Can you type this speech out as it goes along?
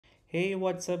Hey,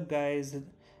 what's up guys?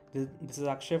 This is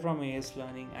Akshay from AS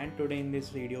Learning, and today in this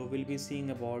video we'll be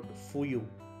seeing about FUYU.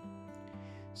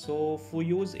 So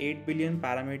FUYU's 8 billion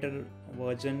parameter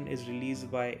version is released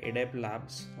by EDEB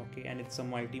Labs, okay, and it's a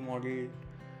multi-modal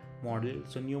model.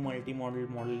 So new multi-modal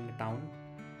model in the town,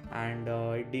 and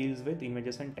it deals with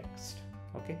images and text,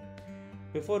 okay.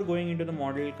 Before going into the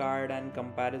model card and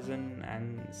comparison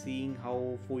and seeing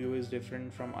how FUYU is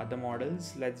different from other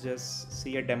models, let's just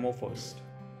see a demo first,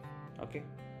 okay.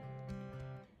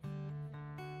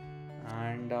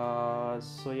 And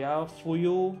so yeah,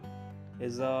 FUYU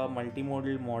is a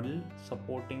multimodal model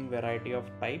supporting variety of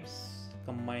types,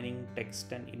 combining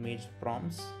text and image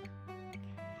prompts.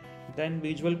 Then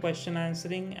visual question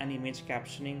answering and image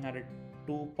captioning are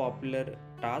two popular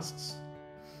tasks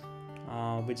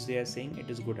which they are saying it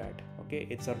is good at. Okay,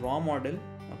 it's a raw model.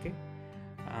 Okay,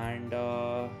 and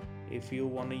if you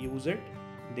want to use it,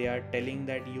 they are telling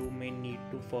that you may need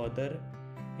to further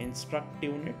instruct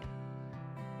tune it,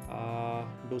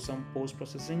 do some post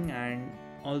processing, and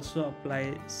also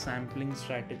apply sampling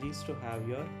strategies to have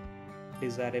your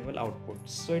desirable outputs.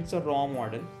 So it's a raw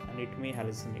model and it may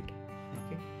hallucinate.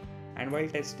 Okay, and while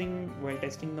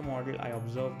testing the model, I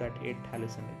observed that it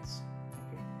hallucinates.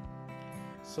 Okay,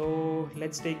 so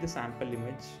let's take the sample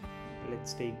image.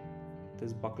 Let's take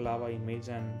this baklava image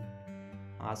and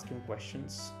ask him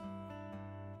questions.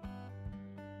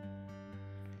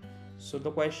 So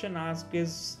the question asked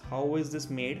is, how is this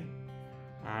made?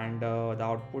 And the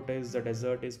output is, the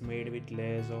dessert is made with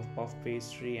layers of puff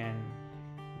pastry and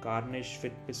garnished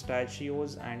with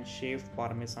pistachios and shaved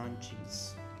parmesan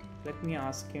cheese. Let me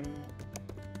ask him,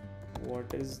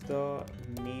 what is the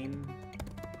name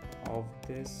of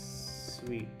this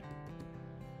sweet?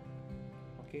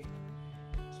 Okay,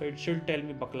 so it should tell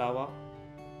me baklava.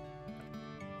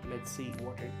 Let's see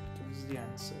what it gives the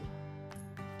answer.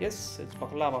 Yes, it's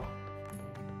baklava.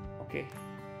 Okay,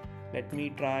 let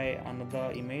me try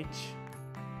another image.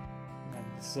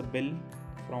 This is a bill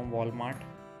from Walmart,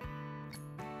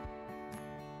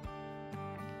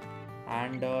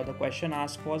 and the question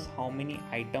asked was how many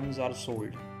items are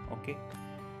sold. Okay,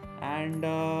 and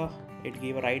it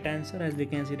gave a right answer. As we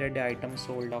can see that the items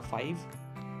sold are 5,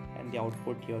 and the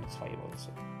output here is 5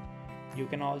 also. You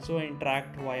can also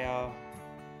interact via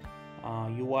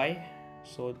UI.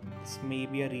 So this may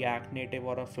be a React Native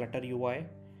or a Flutter UI.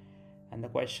 And the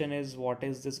question is, what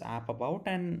is this app about?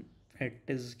 And it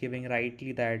is giving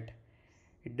rightly that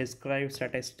it describes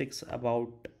statistics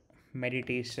about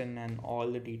meditation and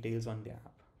all the details on the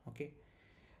app. Okay,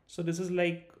 so this is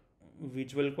like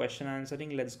visual question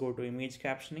answering. Let's go to image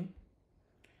captioning.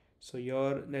 So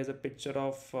here there's a picture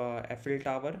of Eiffel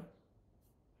Tower.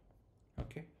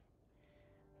 Okay,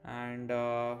 and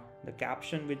the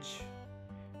caption which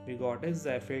we got is,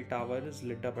 the Eiffel Tower is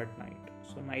lit up at night.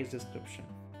 So nice description.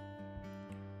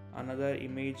 Another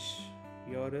image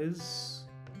here is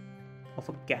of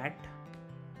a cat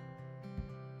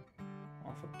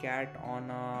on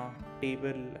a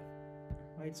table.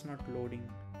 Why it's not loading?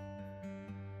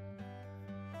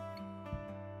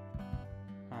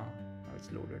 Now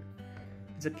it's loaded.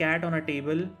 It's a cat on a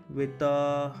table with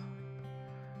a,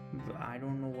 I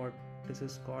don't know what this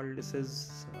is called. This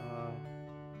is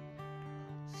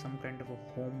some kind of a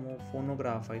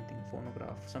phonograph, I think.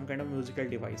 Phonograph, some kind of musical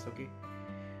device. Okay,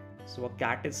 so a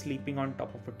cat is sleeping on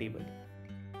top of a table,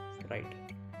 right?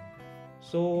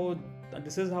 So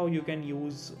this is how you can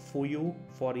use FUYU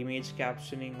for image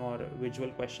captioning or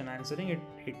visual question answering.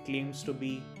 It claims to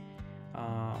be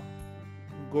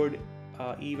good,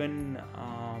 even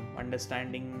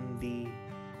understanding the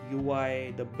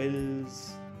UI, the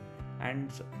bills, and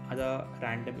other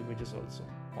random images also.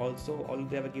 Although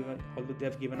they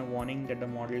have given a warning that the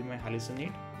model may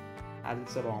hallucinate as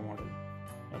it's a raw model.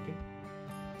 Okay,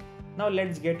 now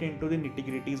let's get into the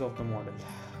nitty-gritties of the model.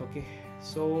 Okay,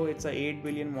 so it's a 8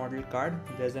 billion model card.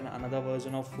 There's another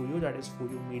version of FUYU, that is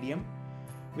FUYU Medium,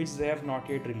 which they have not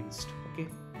yet released. Okay,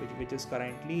 which is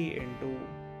currently into,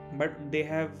 but they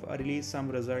have released some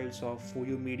results of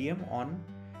FUYU Medium on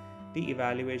the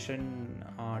evaluation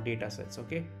data sets.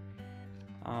 Okay,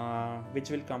 which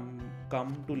will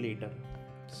come to later.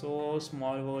 So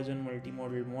small version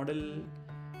multimodal model,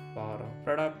 power of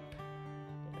product.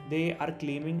 They are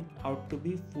claiming out to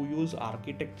be FUYU's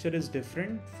architecture is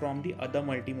different from the other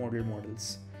multimodal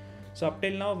models. So up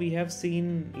till now we have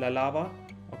seen Lalava,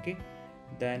 okay,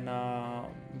 then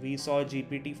we saw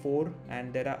GPT-4,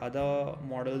 and there are other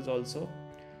models also,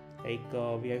 like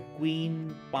we have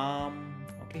Queen, Palm.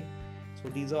 Okay, so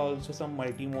these are also some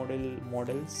multimodal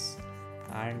models,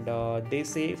 and they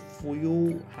say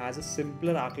FUYU has a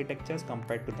simpler architecture as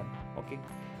compared to them. Okay,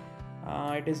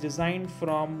 It is designed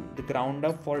from the ground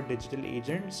up for digital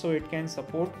agents, so it can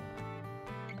support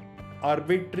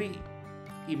arbitrary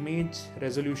image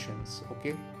resolutions,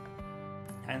 okay,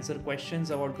 answer questions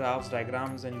about graphs,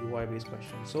 diagrams, and UI based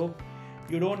questions. So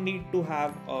you don't need to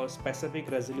have a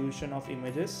specific resolution of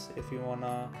images. If you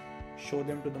wanna show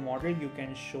them to the model, you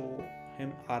can show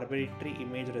him arbitrary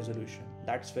image resolution.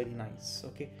 That's very nice,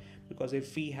 okay, because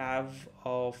if we have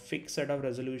a fixed set of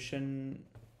resolution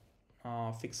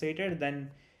fixated, then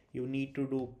you need to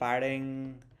do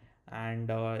padding,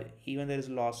 and even there is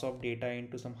loss of data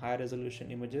into some higher resolution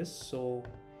images. So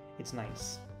it's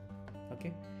nice,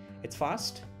 okay, it's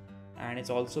fast, and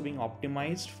it's also being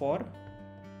optimized for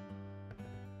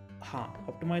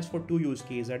two use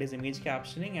cases, that is image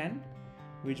captioning and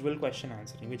visual question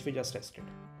answering, which we just tested.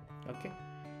 Okay,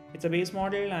 it's a base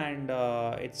model, and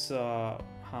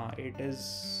it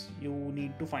is, you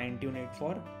need to fine tune it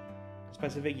for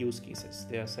specific use cases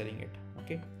they are selling it.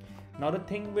 Okay, now the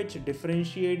thing which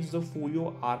differentiates the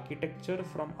FUYU architecture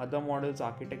from other models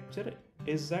architecture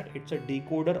is that it's a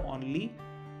decoder only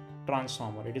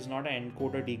transformer. It is not an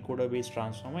encoder decoder based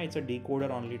transformer, it's a decoder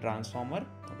only transformer.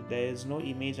 There is no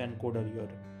image encoder here.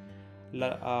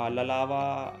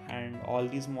 Lalava and all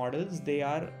these models, they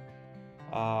are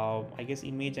I guess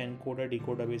image encoder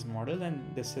decoder based models,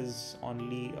 and this is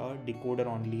only a decoder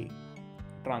only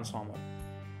transformer.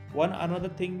 One another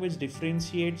thing which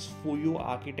differentiates FUYU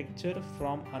architecture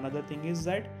from another thing is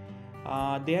that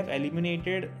they have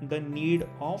eliminated the need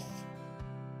of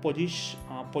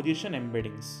position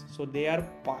embeddings. So they are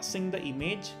passing the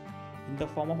image in the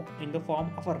form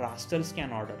of a raster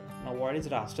scan order. Now what is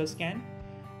raster scan?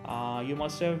 You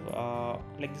must have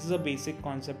like, this is a basic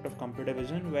concept of computer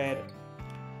vision where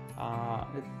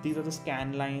these are the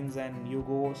scan lines, and you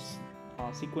go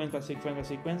sequence by sequence by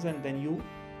sequence, and then you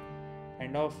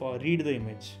kind of read the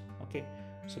image. Okay,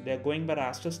 so they are going by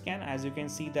raster scan. As you can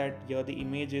see that here the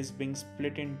image is being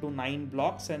split into 9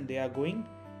 blocks, and they are going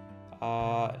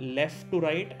left to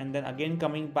right, and then again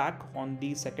coming back on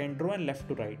the second row and left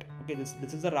to right. Okay, this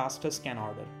is the raster scan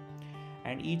order,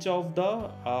 and each of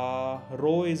the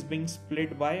row is being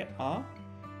split by a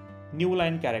new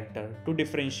line character to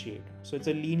differentiate. So it's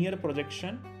a linear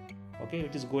projection, okay,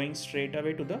 which is going straight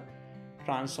away to the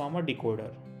transformer decoder.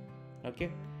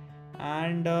 Okay,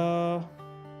 and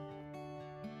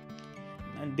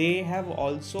they have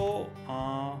also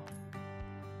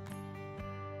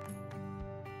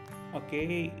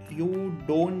okay, you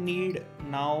don't need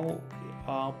now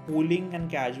pooling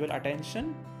and casual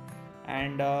attention,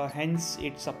 and hence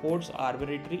it supports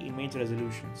arbitrary image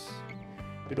resolutions.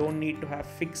 You don't need to have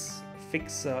fix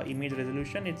image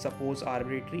resolution. It supports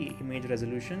arbitrary image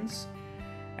resolutions,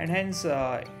 and hence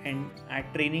and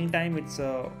at training time it's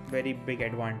a very big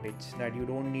advantage that you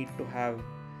don't need to have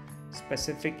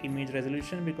specific image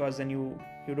resolution, because then you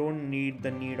don't need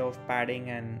the need of padding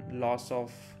and loss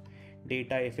of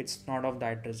data if it's not of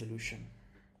that resolution.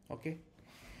 Okay,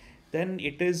 then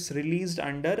it is released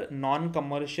under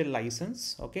non-commercial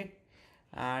license. Okay,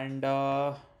 and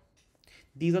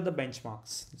these are the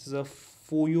benchmarks. This is a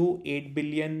FUYU 8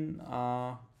 billion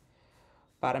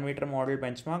parameter model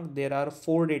benchmark. There are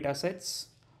 4 data sets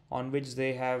on which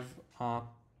they have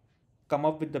come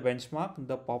up with the benchmark.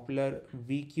 The popular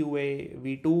VQA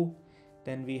V2,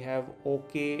 then we have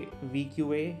OK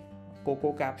VQA,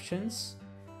 Coco captions,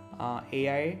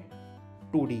 AI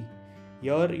 2D.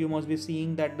 Here you must be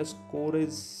seeing that the score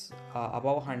is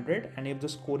above 100, and if the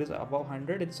score is above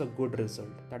 100, it's a good result.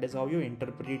 That is how you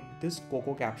interpret this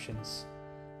Coco captions.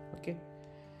 Okay,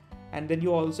 and then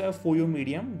you also have FUYU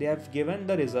medium. They have given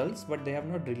the results, but they have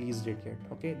not released it yet.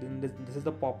 Okay, then this is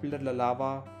the popular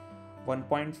Lalava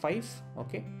 1.5.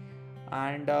 Okay,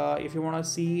 and if you want to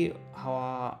see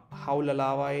how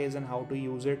Lalava is and how to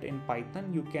use it in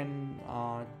Python, you can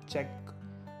check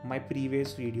my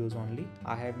previous videos only.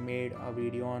 I have made a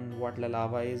video on what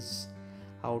Lalava is,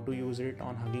 how to use it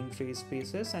on Hugging Face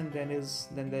spaces, and there is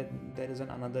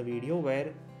another video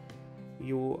where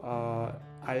you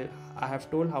I have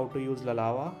told how to use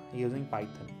Lalava using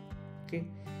Python. Okay,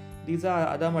 these are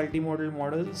other multimodal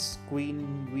models: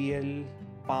 Queen, VL,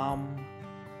 Palm,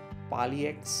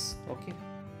 PaliX. Okay,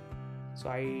 so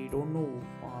I don't know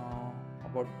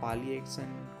about PaliX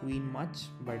and Queen much,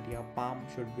 but yeah, Palm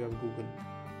should be of Google.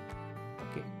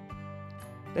 Okay,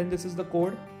 then this is the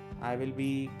code. I will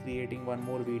be creating one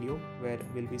more video where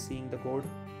we'll be seeing the code.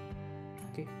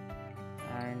 Okay,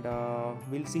 and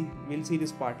we'll see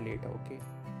this part later. Okay,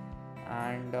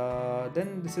 and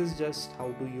then this is just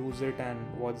how to use it and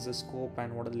what's the scope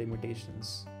and what are the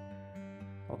limitations.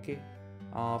 Okay,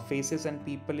 faces and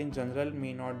people in general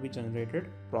may not be generated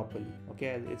properly.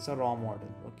 Okay, it's a raw model.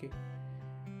 Okay,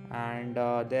 and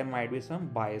there might be some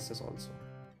biases also.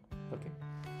 Okay,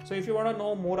 so if you want to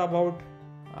know more about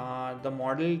the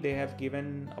model, they have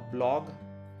given a blog.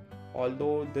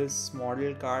 Although this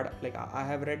model card, like I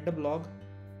have read the blog,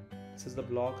 this is the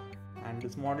blog, and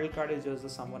this model card is just the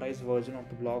summarized version of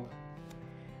the blog.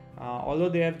 Although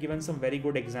they have given some very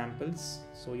good examples,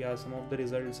 so yeah, some of the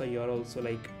results are here also.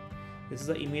 Like this is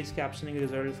the image captioning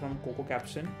result from Coco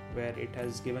Caption, where it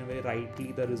has given very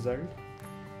rightly the result.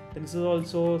 Then this is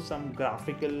also some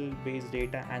graphical based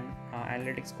data and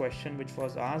analytics question which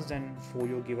was asked, and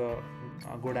FUYU give a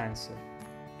good answer.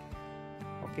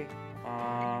 Okay,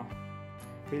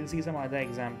 we'll see some other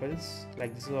examples.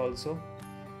 Like this is also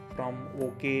from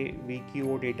OK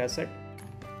VQO dataset.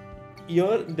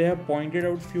 Here they have pointed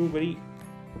out few very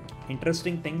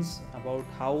interesting things about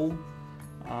how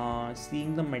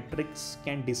seeing the metrics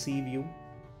can deceive you.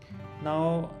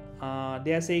 Now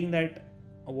they are saying that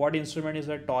what instrument is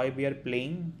a toy we are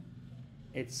playing?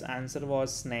 Its answer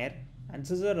was snare, and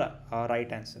this is a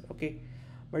right answer. Okay,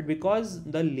 but because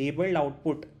the labeled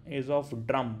output is of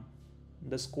drum,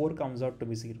 the score comes out to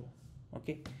be 0.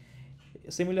 Okay,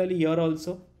 similarly here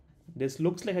also, this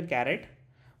looks like a carrot,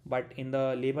 but in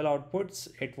the label outputs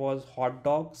it was hot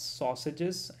dogs,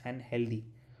 sausages and healthy,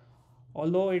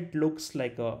 although it looks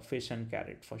like a fish and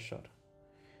carrot for sure.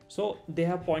 So they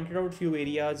have pointed out few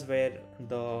areas where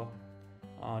the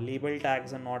label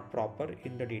tags are not proper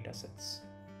in the data sets.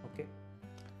 Okay,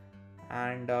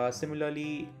 and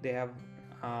similarly they have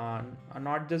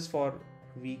not just for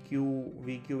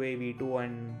VQA V2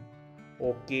 and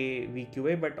OK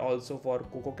VQA, but also for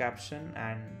Coco Caption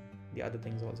and the other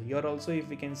things also. Here also, if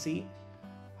we can see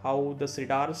how the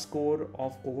SIDAR score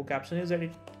of Coco Caption is, that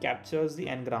it captures the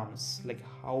n-grams, like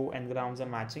how n-grams are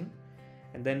matching,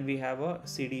 and then we have a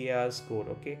CDAR score.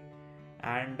 Okay,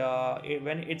 and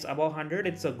when it's above 100,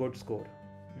 it's a good score.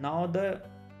 Now the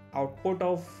output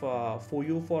of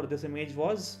FUYU for this image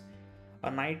was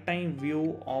a nighttime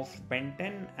view of Ben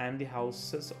 10 and the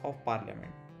Houses of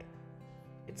Parliament.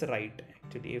 It's right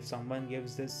actually. If someone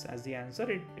gives this as the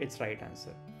answer, it's right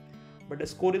answer. But the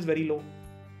score is very low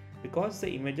because the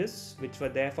images which were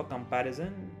there for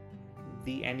comparison,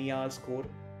 the NER score,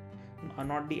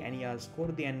 not the NER score,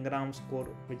 the n-gram score,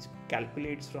 which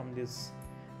calculates from this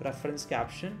reference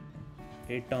caption,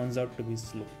 it turns out to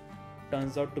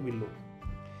be low.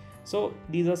 So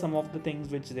these are some of the things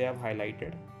which they have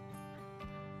highlighted.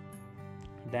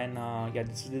 Then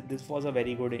this was a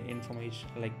very good information,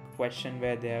 like question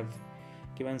where they have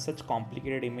given such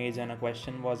complicated image, and a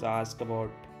question was asked about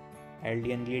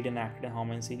Aldean gliadin acted in how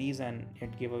many series, and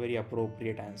it gave a very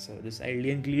appropriate answer. This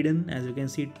Aldean gliadin, as you can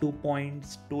see, 2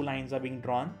 points, 2 lines are being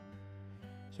drawn,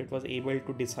 so it was able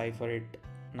to decipher it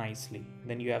nicely.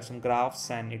 Then you have some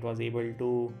graphs, and it was able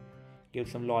to give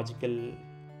some logical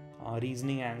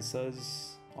reasoning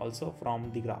answers also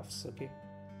from the graphs. Okay,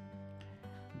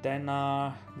 then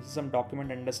this is some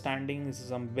document understanding, this is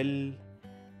some bill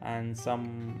and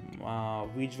some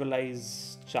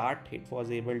visualize chart. It was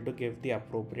able to give the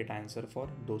appropriate answer for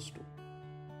those two.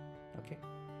 Okay,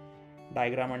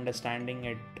 diagram understanding,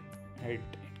 it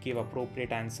gave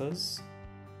appropriate answers.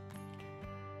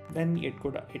 Then it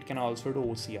can also do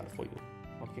OCR for you.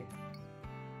 Okay,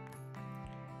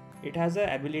 it has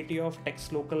the ability of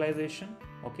text localization.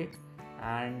 Okay,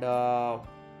 and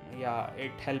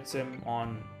it helps him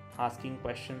on asking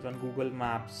questions on Google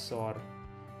Maps, or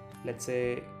let's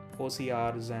say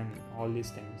OCRs and all these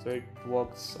things. So it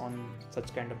works on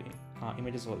such kind of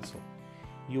images also.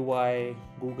 UI,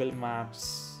 Google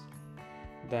Maps,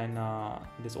 then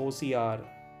this OCR,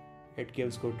 it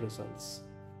gives good results.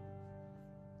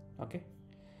 Okay,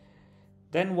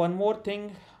 then one more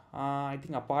thing, I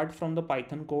think apart from the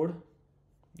Python code,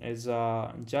 is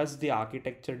just the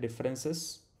architecture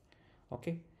differences.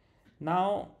 Okay,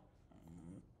 now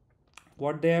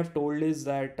what they have told is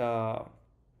that the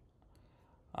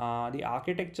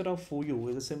architecture of FUYU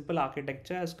is a simple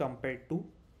architecture as compared to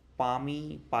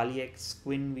Palmy, PaliX,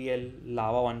 QuinVL,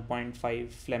 Lava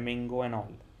 1.5, Flamingo and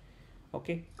all.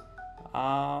 Okay,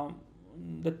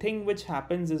 the thing which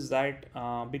happens is that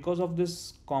because of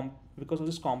this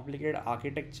complicated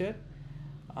architecture,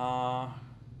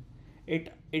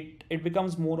 it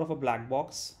becomes more of a black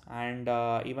box, and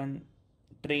even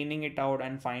training it out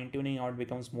and fine-tuning out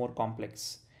becomes more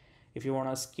complex. If you want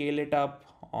to scale it up,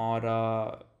 or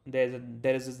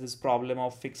there is this problem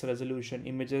of fixed resolution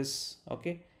images.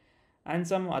 Okay, and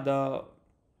some other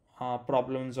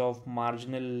problems of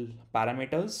marginal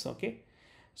parameters. Okay,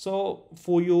 so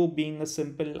FUYU being a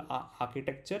simple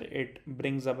architecture, it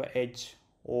brings up an edge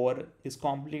or these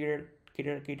complicated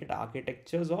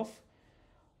architectures of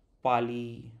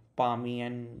Pali, Pami,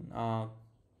 and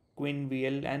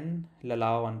QuinVL and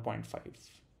Lalava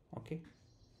 1.5. Okay.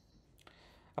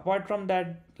 Apart from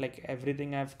that, like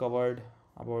everything I've covered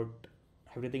about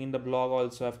everything in the blog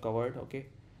also I've covered. Okay.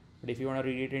 But if you want to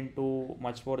read it into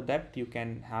much more depth, you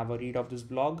can have a read of this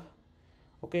blog.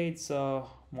 Okay, it's a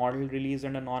model released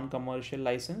under non-commercial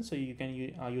license, so you can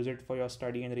use it for your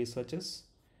study and researches.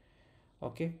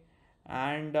 Okay,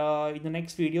 and in the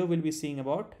next video we'll be seeing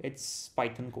about its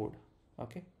Python code.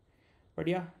 Okay, but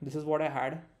yeah, this is what I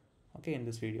had. Okay, in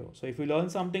this video. So if you learn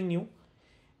something new,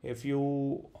 if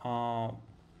you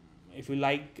if you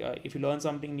learn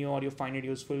something new or you find it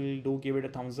useful, do give it a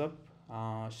thumbs up,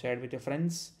 share it with your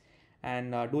friends,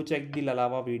 and do check the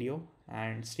Lalava video,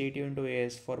 and stay tuned to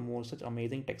AS for more such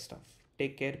amazing tech stuff.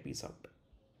 Take care, peace out.